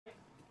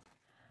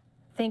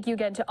Thank you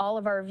again to all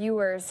of our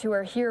viewers who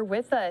are here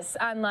with us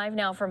on Live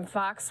Now from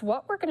Fox.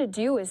 What we're going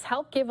to do is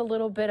help give a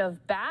little bit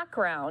of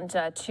background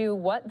to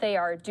what they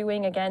are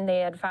doing. Again, they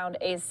had found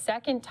a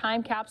second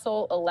time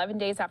capsule 11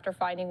 days after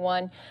finding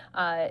one,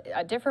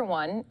 a different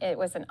one. It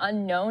was an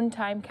unknown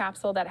time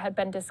capsule that had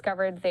been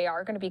discovered. They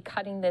are going to be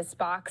cutting this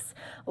box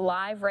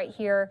live right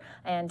here,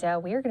 and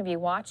we are going to be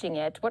watching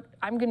it. What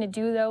I'm going to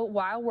do, though,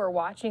 while we're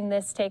watching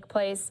this take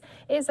place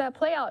is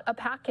play out a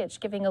package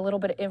giving a little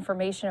bit of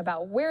information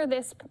about where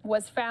this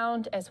was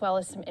found, as well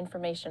as some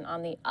information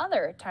on the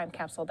other time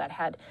capsule that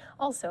had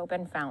also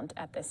been found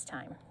at this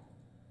time.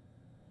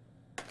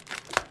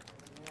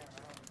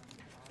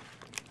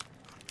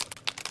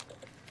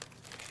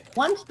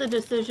 Once the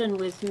decision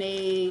was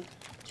made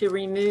to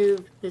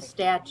remove the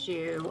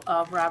statue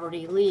of Robert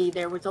E. Lee,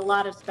 there was a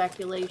lot of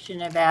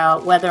speculation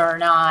about whether or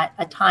not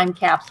a time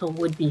capsule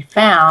would be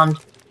found.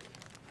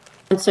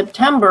 In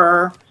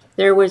September,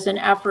 there was an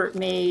effort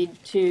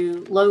made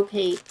to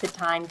locate the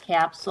time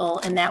capsule,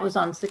 and that was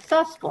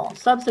unsuccessful.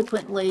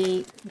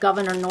 Subsequently,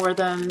 Governor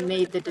Northam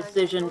made the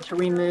decision to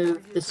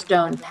remove the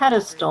stone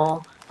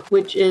pedestal,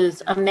 which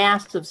is a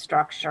massive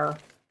structure.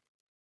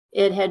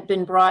 It had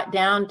been brought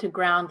down to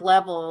ground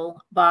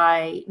level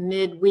by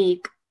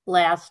midweek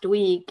last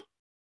week,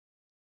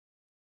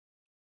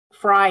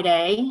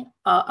 Friday,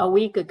 a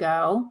week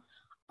ago.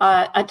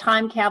 A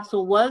time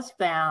capsule was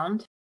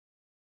found.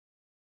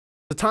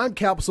 The time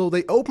capsule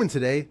they opened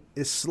today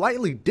is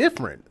slightly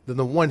different than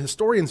the one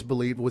historians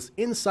believe was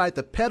inside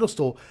the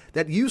pedestal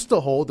that used to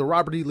hold the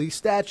Robert E. Lee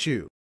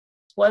statue.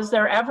 Was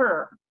there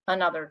ever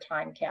another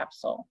time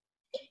capsule?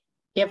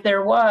 If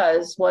there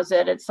was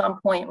it at some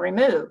point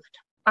removed?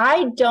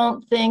 I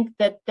don't think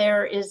that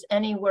there is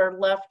anywhere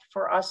left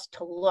for us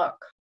to look.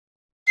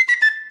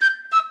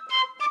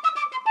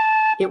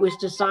 It was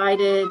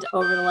decided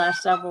over the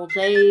last several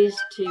days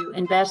to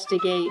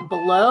investigate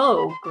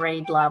below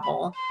grade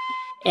level.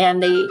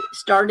 And they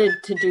started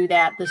to do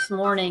that this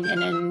morning,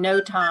 and in no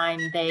time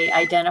they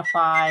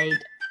identified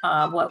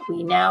what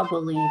we now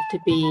believe to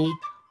be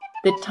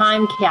the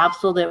time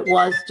capsule that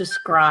was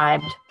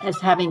described as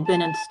having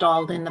been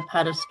installed in the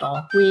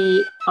pedestal.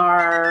 We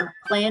are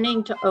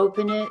planning to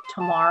open it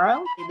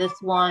tomorrow. This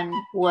one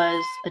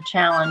was a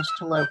challenge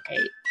to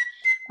locate.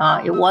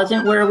 It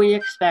wasn't where we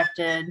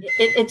expected.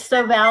 It's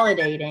so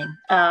validating.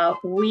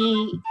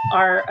 We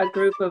are a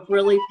group of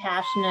really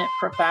passionate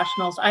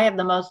professionals. I have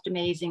the most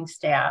amazing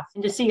staff.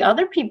 And to see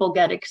other people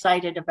get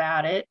excited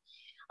about it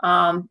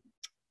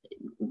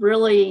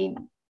really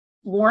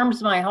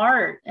warms my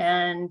heart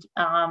and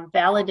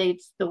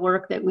validates the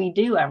work that we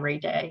do every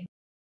day.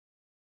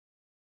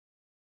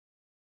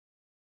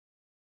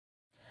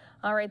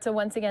 All right, so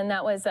once again,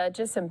 that was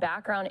just some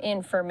background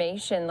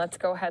information. Let's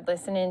go ahead,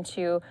 listen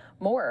into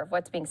more of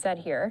what's being said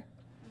here.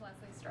 I'm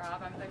Leslie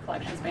Straub. I'm the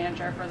collections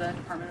manager for the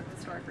Department of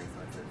Historic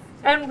Resources.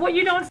 And what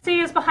you don't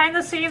see is behind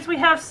the scenes, we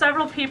have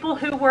several people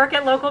who work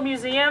at local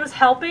museums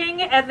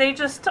helping, and they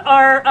just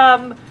are,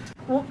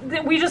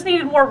 we just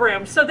needed more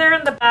room. So they're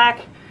in the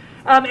back.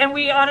 And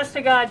we, honest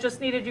to God,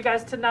 just needed you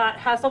guys to not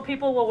hassle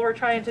people while we're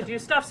trying to do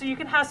stuff. So you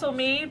can hassle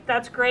me,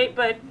 that's great,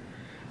 but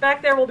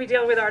back there we'll be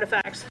dealing with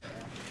artifacts.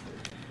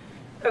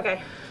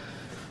 Okay.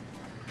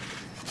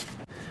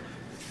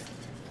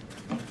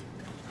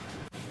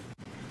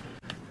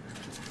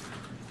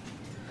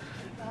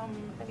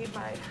 I need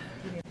my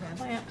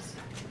lamps.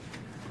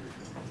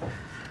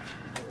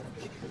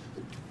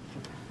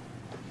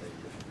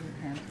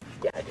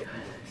 Yeah, I do.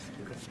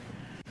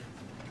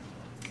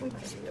 We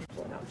might need to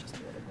pull it out just a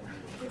little more.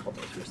 Can you hold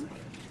those for a second?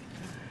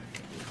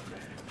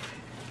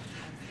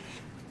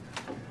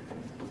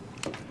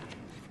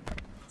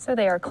 So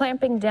they are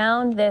clamping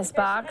down this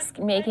box,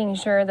 making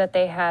sure that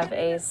they have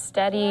a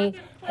steady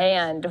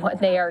hand when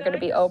they are going to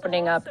be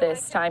opening up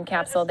this time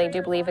capsule. They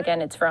do believe,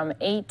 again, it's from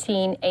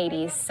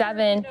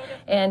 1887.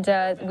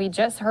 And we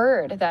just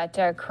heard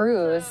that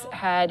crews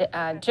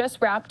had just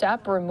wrapped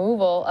up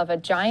removal of a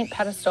giant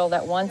pedestal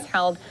that once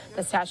held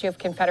the statue of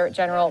Confederate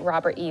General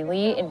Robert E.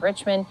 Lee in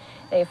Richmond.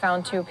 They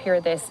found to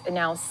appear this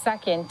now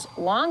second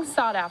long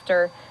sought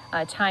after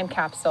time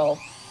capsule.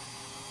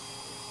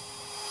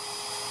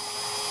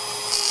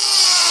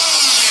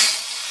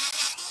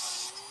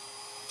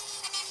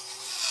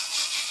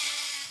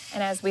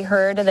 And as we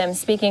heard them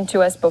speaking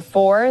to us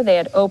before, they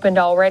had opened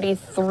already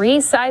 3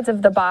 sides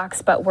of the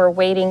box, but we're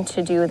waiting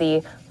to do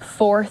the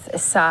 4th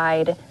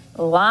side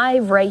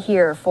live right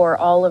here for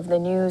all of the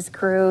news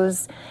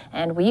crews.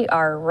 And we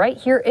are right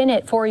here in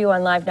it for you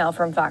on Live Now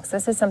from Fox.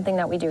 This is something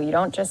that we do. You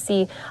don't just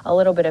see a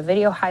little bit of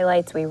video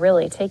highlights. We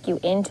really take you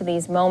into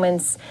these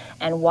moments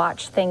and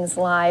watch things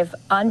live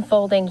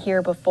unfolding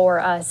here before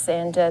us.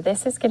 And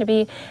this is going to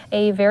be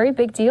a very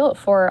big deal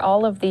for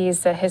all of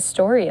these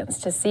historians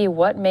to see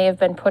what may have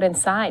been put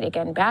inside.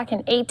 Again, back in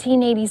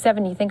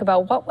 1887, you think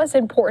about what was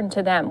important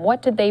to them.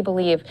 What did they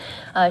believe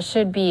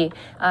should be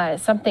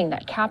something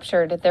that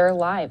captured their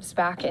lives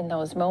back in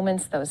those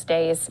moments, those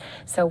days.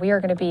 So we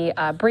are going to be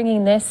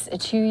bringing this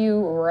to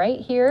you right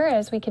here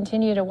as we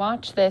continue to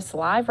watch this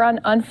live run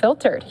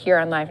Unfiltered here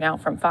on Live Now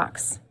from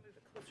Fox.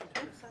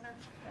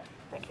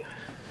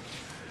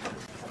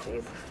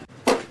 These.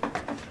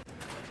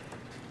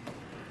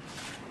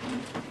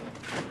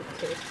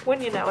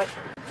 When you know it.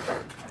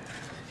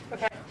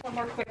 Okay, one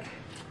more quick.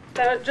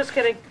 Just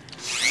kidding.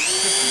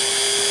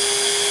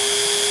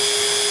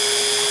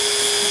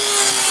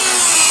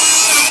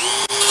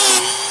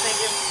 Thank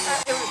you.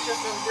 It was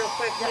just real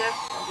quick. Yeah.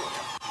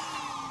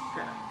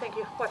 Thank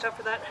you. Watch out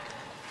for that.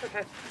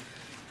 Okay.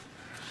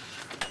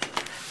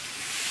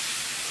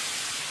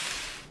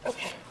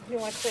 Okay. You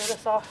want to clear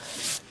this off?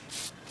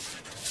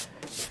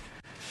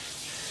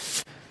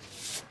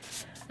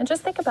 And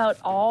just think about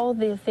all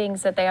the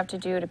things that they have to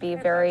do to be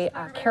very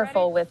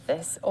careful with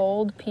this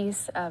old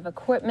piece of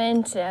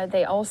equipment.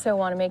 They also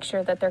want to make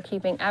sure that they're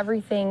keeping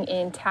everything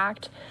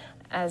intact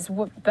as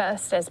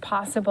best as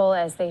possible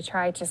as they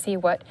try to see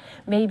what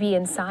may be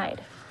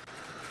inside.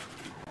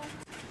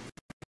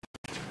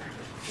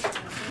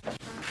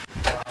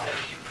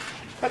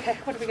 Okay,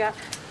 what do we got?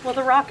 Well,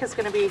 the rock is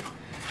going to be,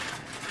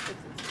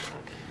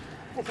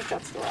 I think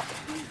that's the rock.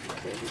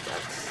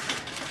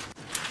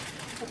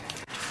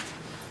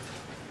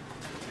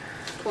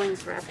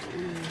 Coins wrapped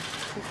in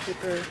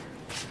paper.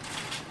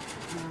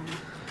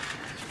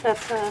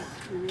 That's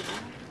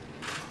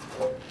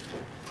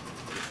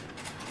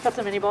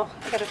a mini ball.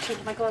 I gotta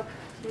change my glove.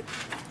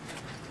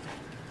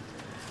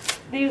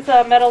 These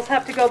metals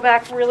have to go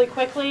back really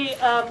quickly.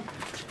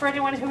 For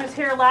anyone who was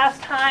here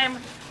last time,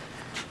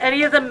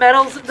 any of the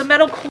metals, the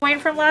metal coin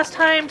from last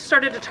time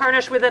started to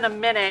tarnish within a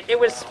minute. It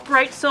was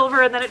bright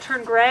silver and then it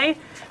turned gray.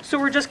 So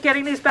we're just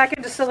getting these back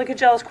into silica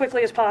gel as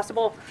quickly as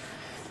possible.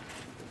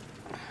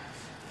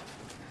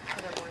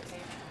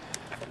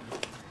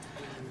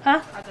 Huh?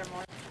 Are there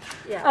more?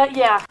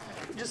 Yeah.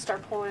 Just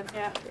start pulling.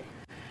 Yeah.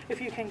 If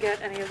you can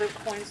get any of the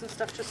coins and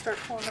stuff, just start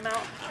pulling them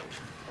out.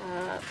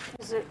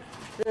 Is it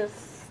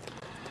This?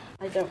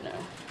 I don't know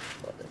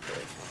what this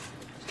is.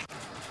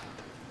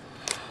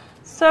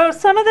 So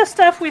some of the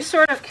stuff we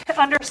sort of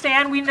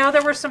understand. We know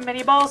there were some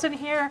mini balls in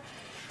here.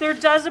 There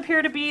does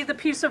appear to be the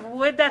piece of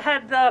wood that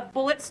had the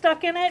bullet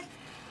stuck in it,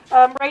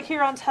 right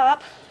here on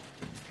top.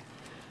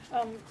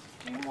 Do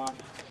you want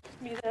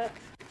me to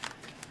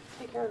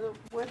take care of the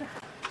wood?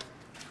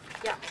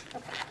 Yeah.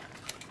 Okay.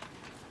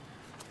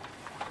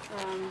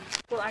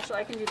 Well, actually,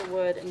 I can do the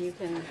wood, and you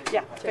can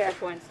Yeah, take fair. the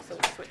coins. So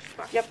we'll switch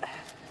spots. Yep.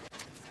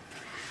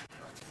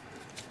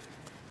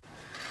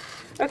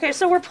 Okay,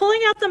 so we're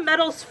pulling out the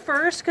metals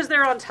first because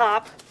they're on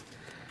top.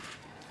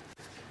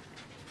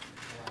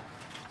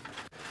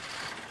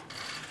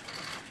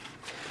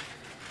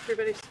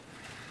 Everybody's.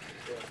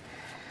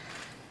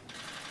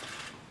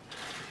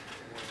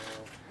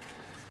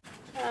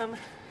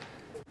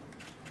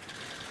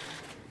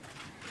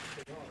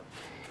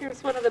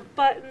 Here's one of the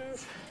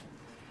buttons.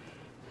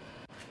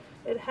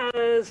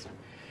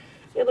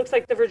 It looks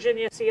like the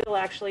Virginia seal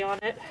actually on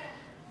it.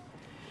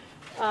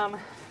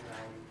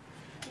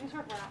 These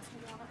are brass.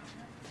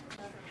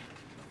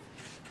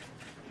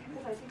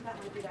 I think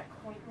that might be that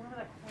coin. Remember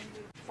that coin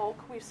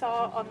bulk we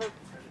saw on the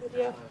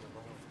video?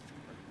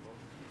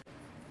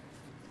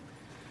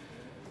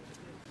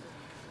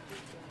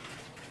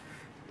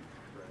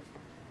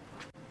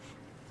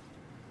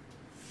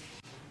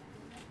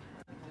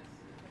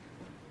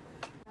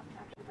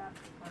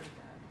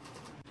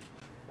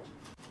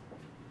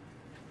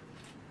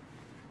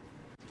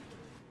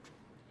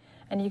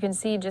 And you can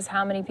see just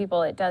how many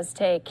people it does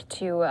take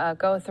to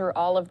go through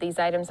all of these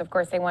items. Of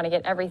course, they want to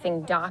get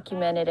everything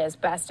documented as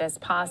best as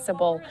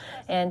possible.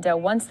 And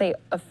once they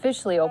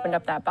officially opened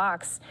up that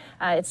box,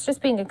 it's just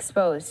being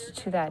exposed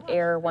to that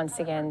air once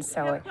again.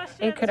 So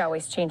it could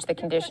always change the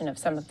condition of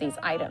some of these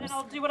items. And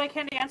I'll do what I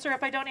can to answer.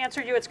 If I don't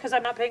answer you, it's because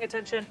I'm not paying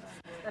attention.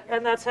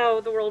 And that's how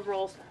the world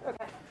rolls.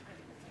 Okay.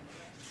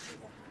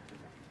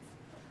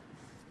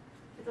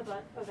 It's a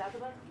button. Oh, that's a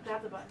button?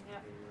 That's a button, yeah.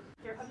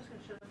 Here, I'm just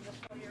going to show them this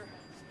one here.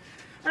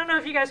 I don't know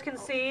if you guys can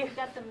see. We've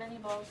got the mini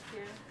balls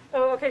here.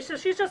 Oh, okay, so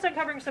she's just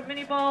uncovering some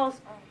mini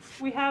balls.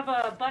 We have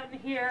a button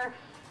here.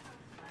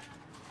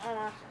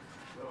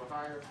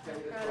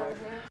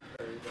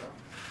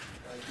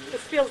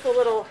 This feels a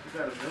little... Is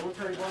that a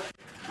military button?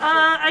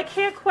 I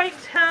can't quite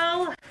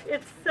tell.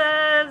 It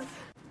says...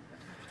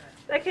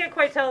 I can't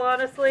quite tell,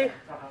 honestly. We have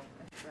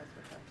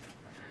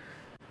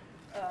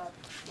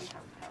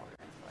powder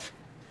inside.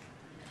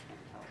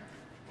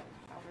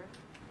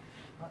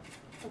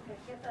 Okay,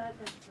 get that.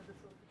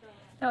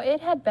 Now,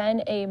 it had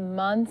been a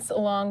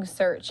months-long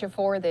search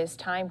for this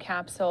time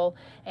capsule,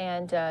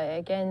 and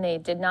again, they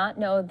did not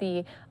know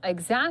the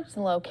exact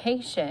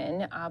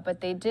location, but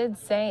they did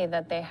say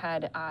that they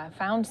had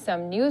found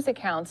some news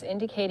accounts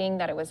indicating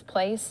that it was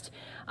placed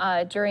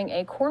during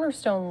a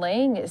cornerstone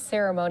laying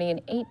ceremony in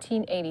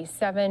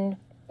 1887,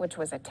 which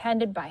was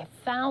attended by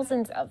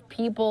thousands of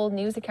people.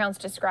 News accounts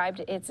described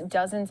its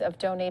dozens of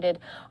donated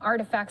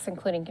artifacts,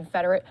 including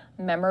Confederate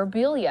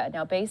memorabilia.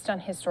 Now, based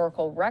on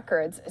historical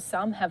records,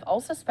 some have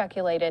also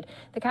speculated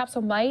the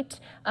capsule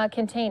might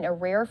contain a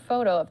rare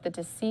photo of the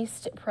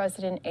deceased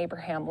President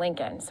Abraham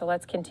Lincoln. So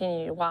let's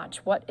continue to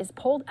watch what is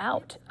pulled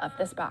out of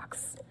this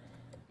box.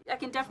 I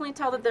can definitely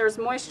tell that there's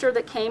moisture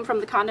that came from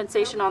the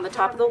condensation on the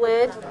top of the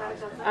lid.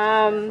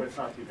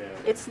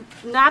 It's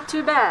not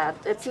too bad.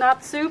 It's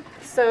not soup,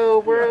 so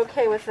we're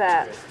okay with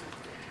that.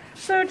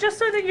 So just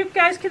so that you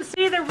guys can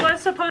see, there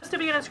was supposed to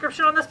be an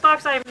inscription on this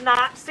box. I am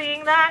not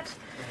seeing that.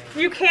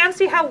 You can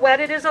see how wet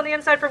it is on the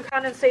inside from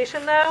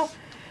condensation, though.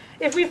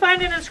 If we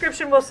find an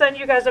inscription, we'll send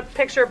you guys a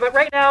picture, but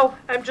right now,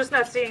 I'm just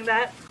not seeing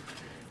that.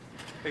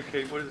 Hey,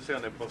 Kate, what does it say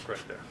on that book right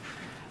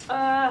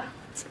there?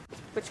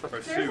 Which book? Or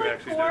There's Sue like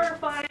actually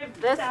 4,000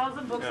 did. or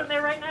 5,000 books in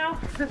there right now.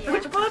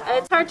 Which book?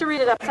 It's hard to read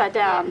it upside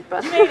down,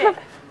 but Made it.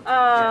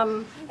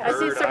 I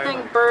see Bird something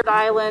Island. Bird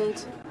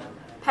Island,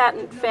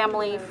 patent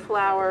family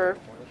flower.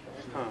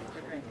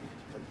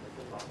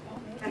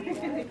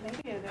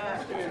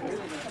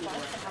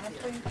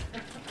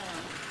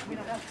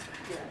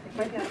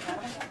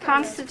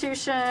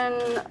 Constitution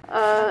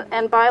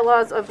and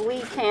bylaws of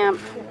Lee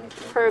Camp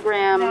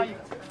program.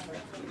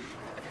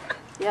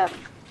 Yep.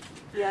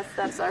 Yes,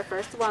 that's our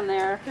first one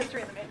there.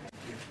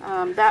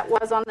 That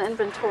was on the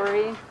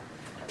inventory.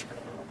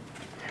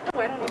 Oh,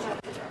 I don't even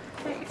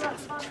take it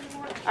off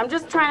anymore. I'm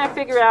just trying to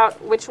figure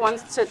out which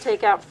ones to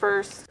take out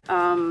first.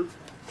 Sorry.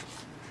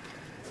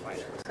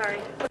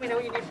 Let me know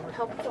what you need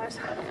help with.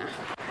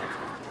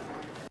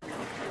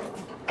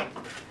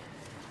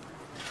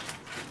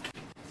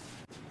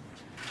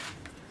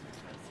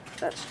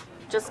 That's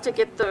just to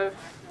get the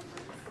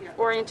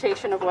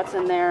orientation of what's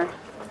in there.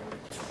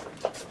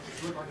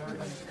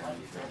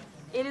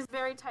 It is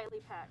very tightly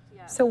packed,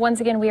 yes. So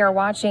once again, we are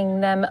watching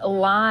them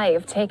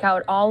live take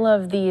out all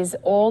of these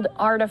old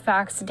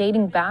artifacts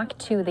dating back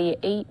to the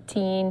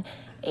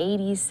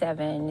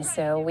 1887.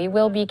 So we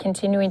will be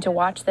continuing to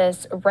watch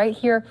this right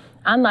here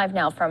on Live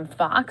Now from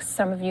Fox.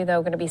 Some of you, though,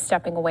 are going to be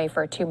stepping away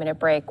for a 2-minute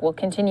break. We'll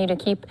continue to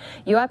keep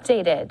you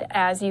updated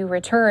as you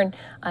return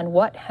on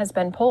what has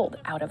been pulled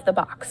out of the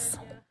box.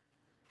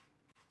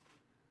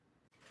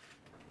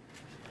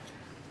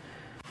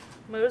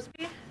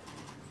 Mosby?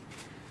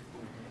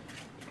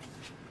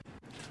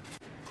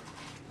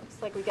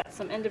 Looks like we got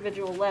some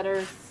individual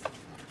letters.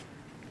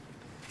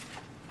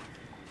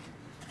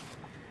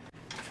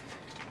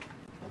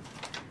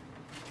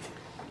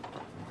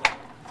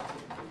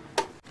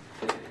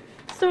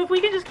 So if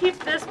we can just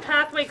keep this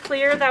pathway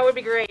clear, that would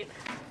be great.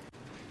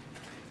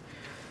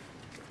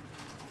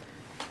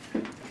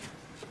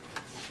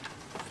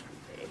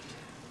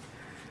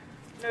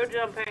 No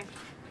jumping.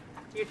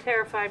 You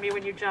terrify me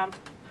when you jump.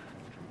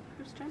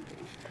 Who's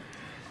jumping?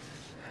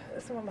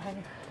 There's someone behind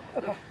you.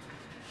 Okay.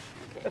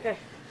 Okay.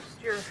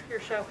 Just your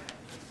show.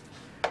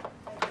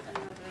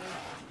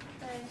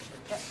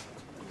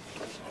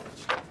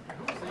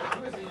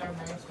 Who is the young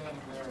man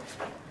standing there?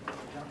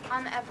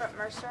 I'm Everett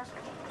Mercer.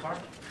 Sorry?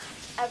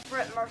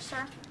 Everett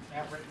Mercer.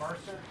 Everett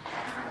Mercer?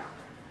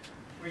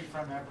 Where are you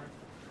from, Everett?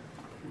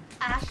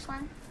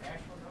 Ashland.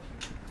 Ashland?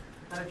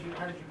 How did you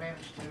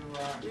manage to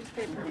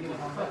deal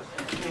on this?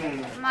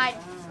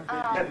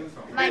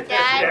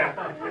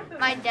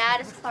 My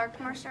dad is Clark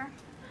Mercer.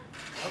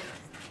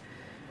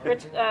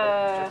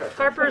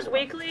 Harper's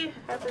Weekly.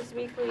 Harper's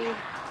Weekly.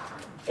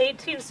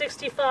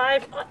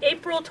 1865.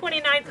 April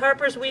 29th,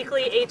 Harper's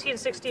Weekly,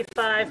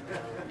 1865.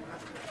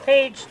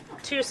 Page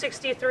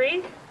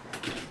 263.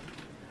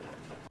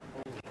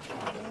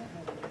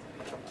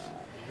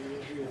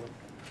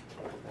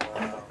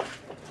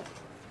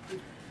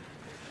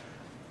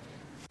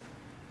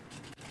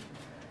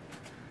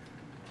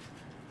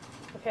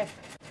 Okay. Is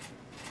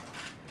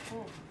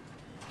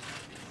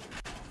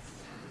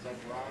that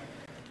dry?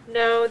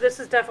 No, this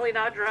is definitely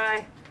not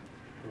dry,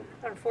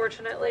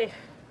 unfortunately.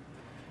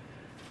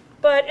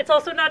 But it's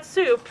also not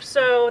soup,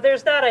 so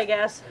there's that, I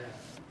guess.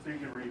 So you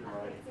can read,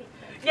 right?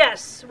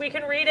 Yes, we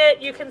can read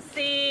it. You can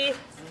see.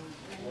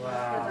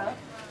 Wow.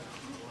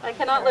 I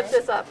cannot lift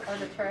this up. You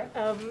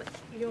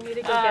want me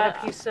to go get a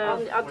piece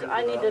of?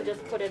 I need to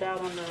just put it out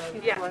on the.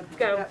 Yeah,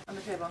 go. On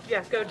the table.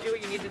 Yeah, go do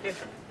what you need to do.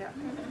 Yeah.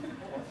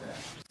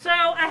 So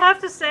I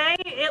have to say,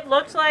 it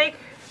looked like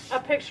a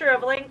picture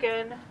of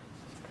Lincoln.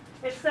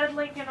 It said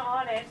Lincoln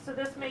on it, so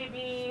this may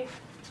be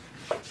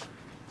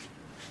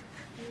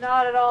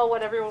not at all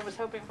what everyone was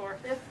hoping for.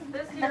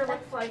 This here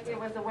looks like it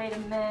was a way to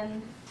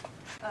mend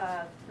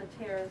the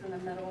tears in the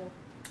middle.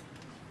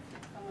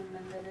 Someone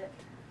mended it.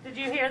 Did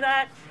you hear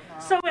that?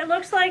 So it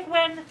looks like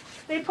when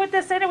they put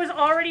this in, it was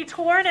already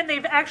torn, and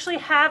they've actually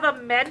have a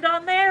mend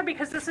on there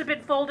because this had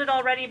been folded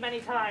already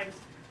many times.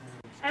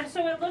 And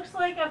so it looks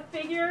like a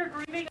figure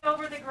grieving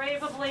over the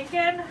grave of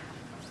Lincoln.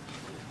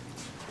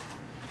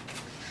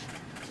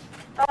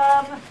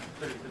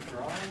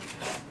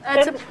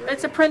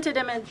 It's a printed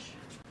image.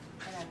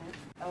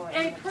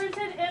 A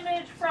printed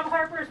image from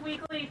Harper's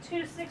Weekly,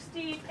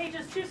 260,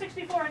 pages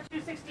 264 and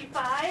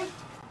 265.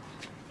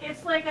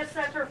 It's like a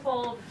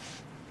centerfold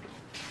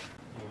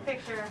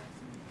picture.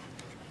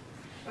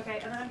 Okay,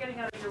 and then I'm getting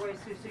out of your way,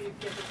 Sue, so you can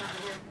get this out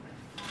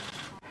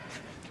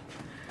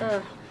of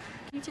here.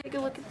 Can you take a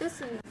look at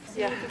this and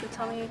see if you can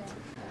tell me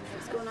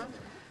what's going on?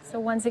 So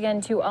once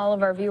again, to all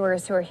of our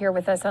viewers who are here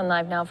with us on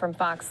Live Now from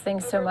Fox,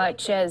 thanks so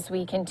much as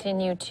we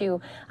continue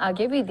to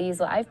give you these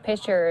live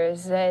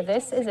pictures.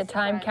 This is a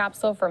time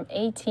capsule from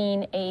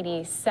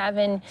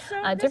 1887.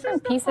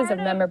 Different pieces of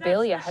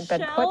memorabilia had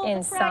been put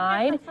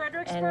inside,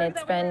 and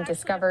it's been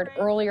discovered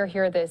earlier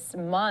here this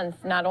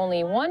month. Not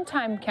only one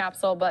time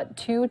capsule, but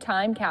two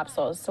time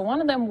capsules. So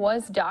one of them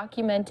was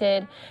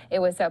documented. It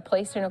was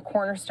placed in a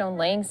cornerstone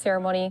laying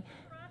ceremony.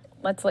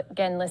 Let's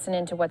again listen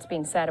into what's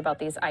being said about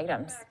these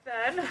items.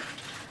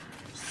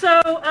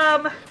 So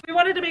we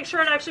wanted to make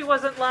sure it actually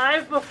wasn't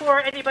live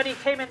before anybody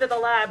came into the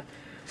lab.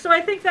 So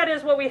I think that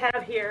is what we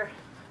have here.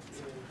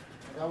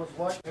 That was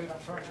what? I'm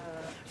sorry.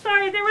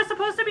 Sorry, there was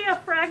supposed to be a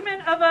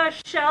fragment of a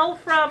shell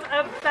from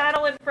a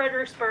battle in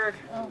Fredericksburg.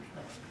 Oh,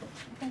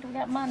 I think we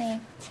got money.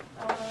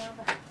 I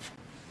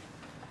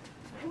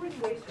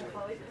wouldn't waste your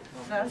colleague.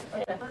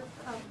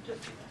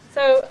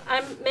 So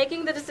I'm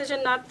making the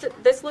decision not to,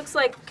 this looks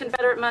like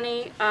Confederate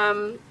money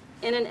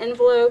in an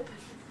envelope.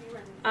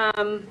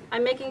 I'm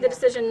making the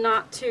decision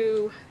not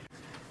to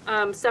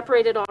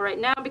separate it all right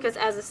now because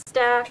as a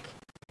stack,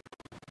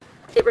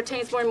 it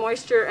retains more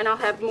moisture and I'll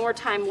have more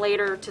time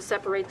later to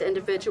separate the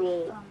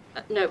individual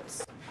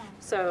notes.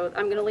 So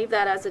I'm going to leave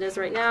that as it is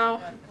right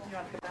now.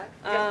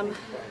 No,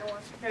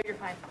 you're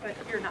fine, but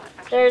you're not.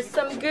 Actually. There's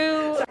some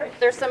goo.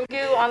 There's some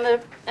goo on the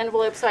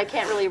envelope, so I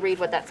can't really read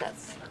what that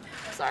says.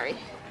 Sorry.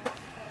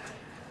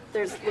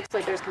 Looks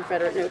like there's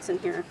Confederate notes in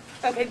here.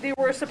 Okay, they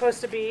were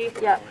supposed to be.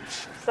 Yeah.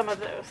 Some of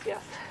those,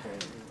 yes.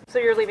 So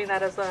you're leaving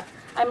that as a.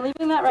 I'm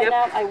leaving that right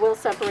now. I will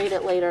separate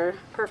it later.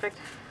 Perfect.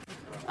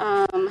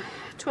 12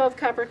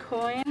 copper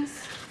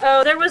coins.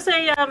 Oh, there was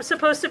a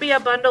supposed to be a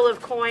bundle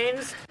of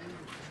coins.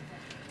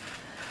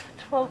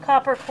 12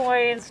 copper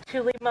coins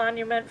to Lee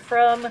Monument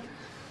from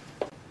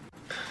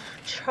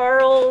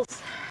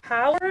Charles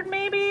Howard,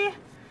 maybe?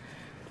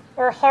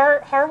 Or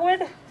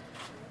Harwood?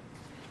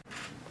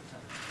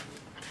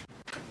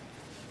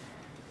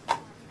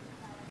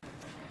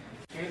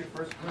 Katie,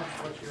 first glimpse,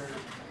 what's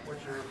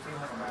your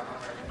feeling about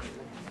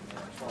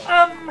it?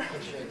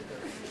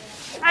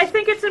 I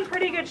think it's in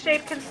pretty good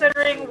shape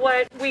considering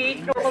what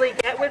we normally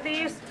get with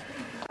these.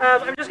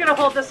 I'm just going to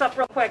hold this up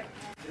real quick.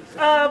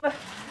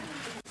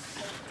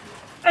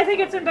 I think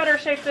it's in better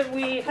shape than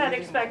we had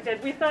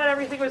expected. We thought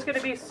everything was going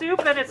to be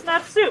soup, and it's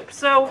not soup,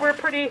 so it's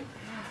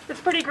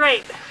pretty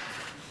great.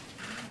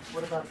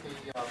 What about the,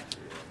 I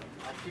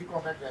keep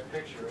going back to that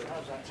picture,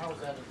 how's that as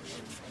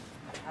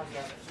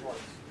far as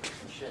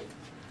shape?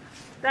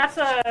 That's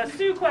a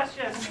Sue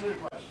question.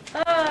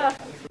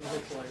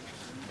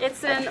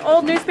 It's an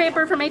old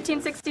newspaper from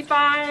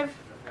 1865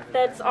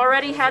 that's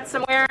already had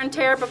some wear and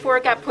tear before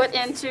it got put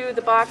into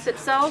the box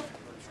itself.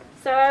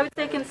 So I would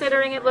say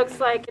considering it looks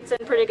like it's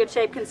in pretty good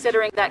shape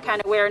considering that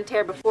kind of wear and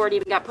tear before it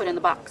even got put in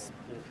the box.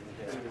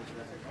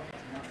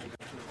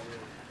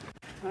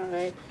 All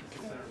right.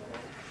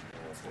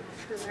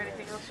 Is there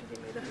anything else you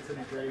need me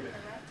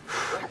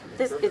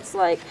to? It's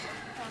like,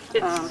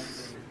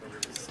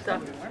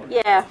 Stuff.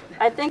 yeah,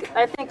 I think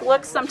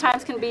looks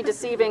sometimes can be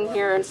deceiving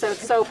here, and so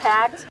it's so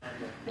packed,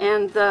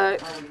 and the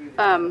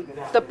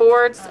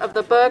boards of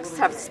the books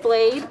have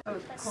splayed,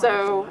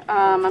 so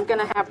I'm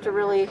gonna have to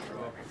really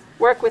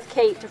work with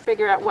Kate to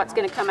figure out what's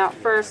gonna come out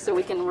first so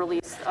we can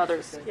release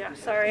others. Yeah,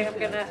 sorry, I'm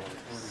gonna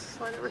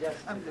slide over.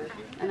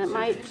 And it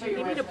might,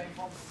 You need to,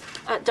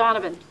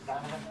 Donovan,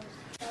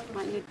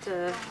 might need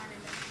to,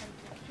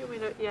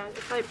 yeah,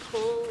 if I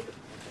pull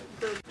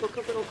the book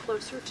a little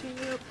closer to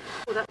you,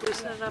 will that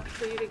loosen it up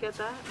for you to get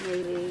that?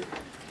 maybe,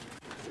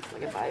 it's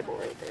like a Bible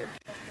right there.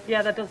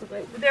 Yeah, that does look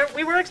like,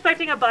 we were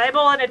expecting a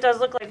Bible, and it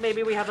does look like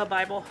maybe we have a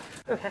Bible.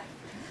 Okay.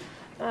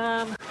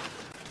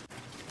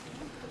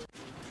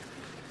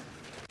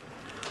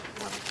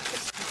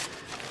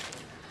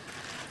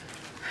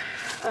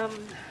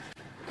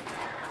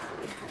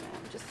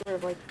 Just sort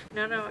of like,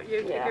 No,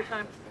 you take your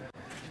time.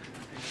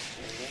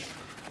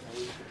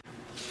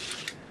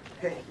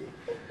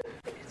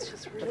 It's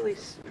just really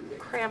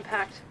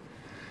cram-packed.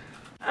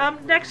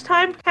 Next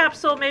time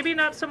capsule, maybe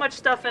not so much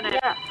stuff in it.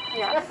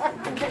 yeah.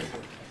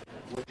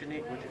 What you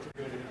need?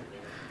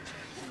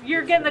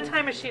 You're getting the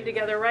time machine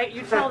together, right?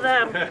 You tell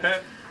them.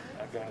 I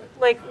got it.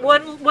 Like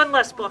one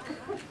less book.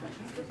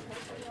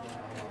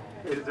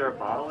 Is there a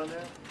bottle in there?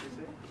 Do you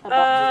see?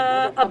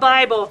 A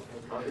Bible.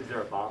 Is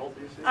there a bottle?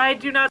 Do you see? I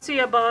do not see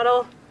a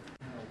bottle.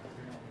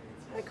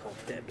 I call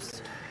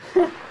dibs.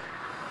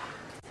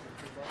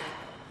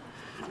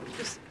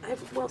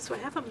 So I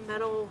have a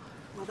metal.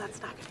 Well, that's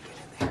not going to get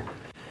in there.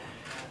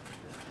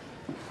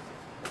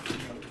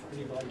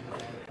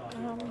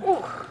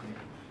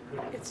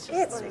 It's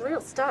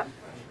real stuff.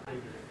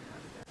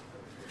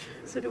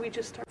 So do we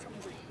just start from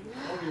here?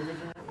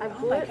 I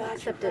Oh would, my God,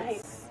 except you're right.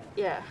 it's,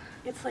 yeah.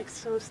 It's like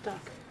so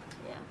stuck.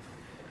 Yeah.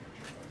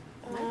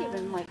 I might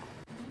even like,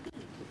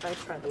 if I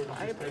try the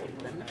Bible,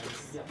 then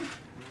it's,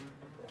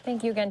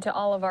 Thank you again to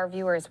all of our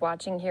viewers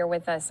watching here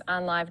with us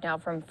on Live Now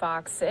from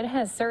Fox. It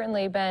has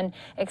certainly been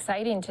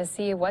exciting to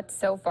see what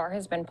so far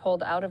has been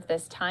pulled out of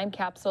this time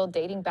capsule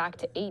dating back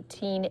to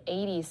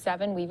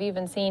 1887. We've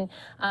even seen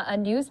a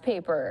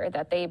newspaper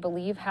that they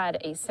believe had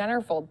a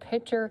centerfold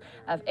picture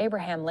of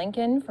Abraham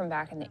Lincoln from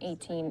back in the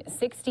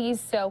 1860s.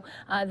 So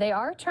they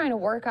are trying to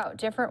work out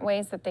different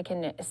ways that they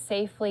can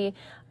safely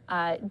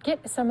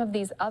get some of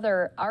these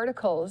other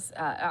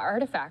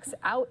artifacts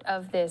out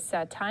of this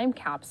time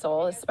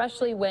capsule,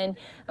 especially when,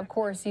 of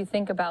course, you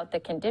think about the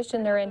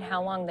condition they're in,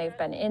 how long they've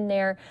been in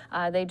there.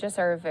 They just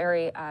are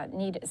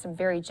need some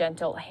very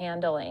gentle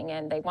handling,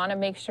 and they want to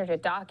make sure to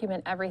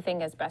document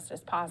everything as best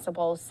as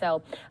possible.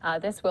 So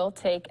this will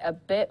take a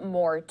bit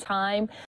more time.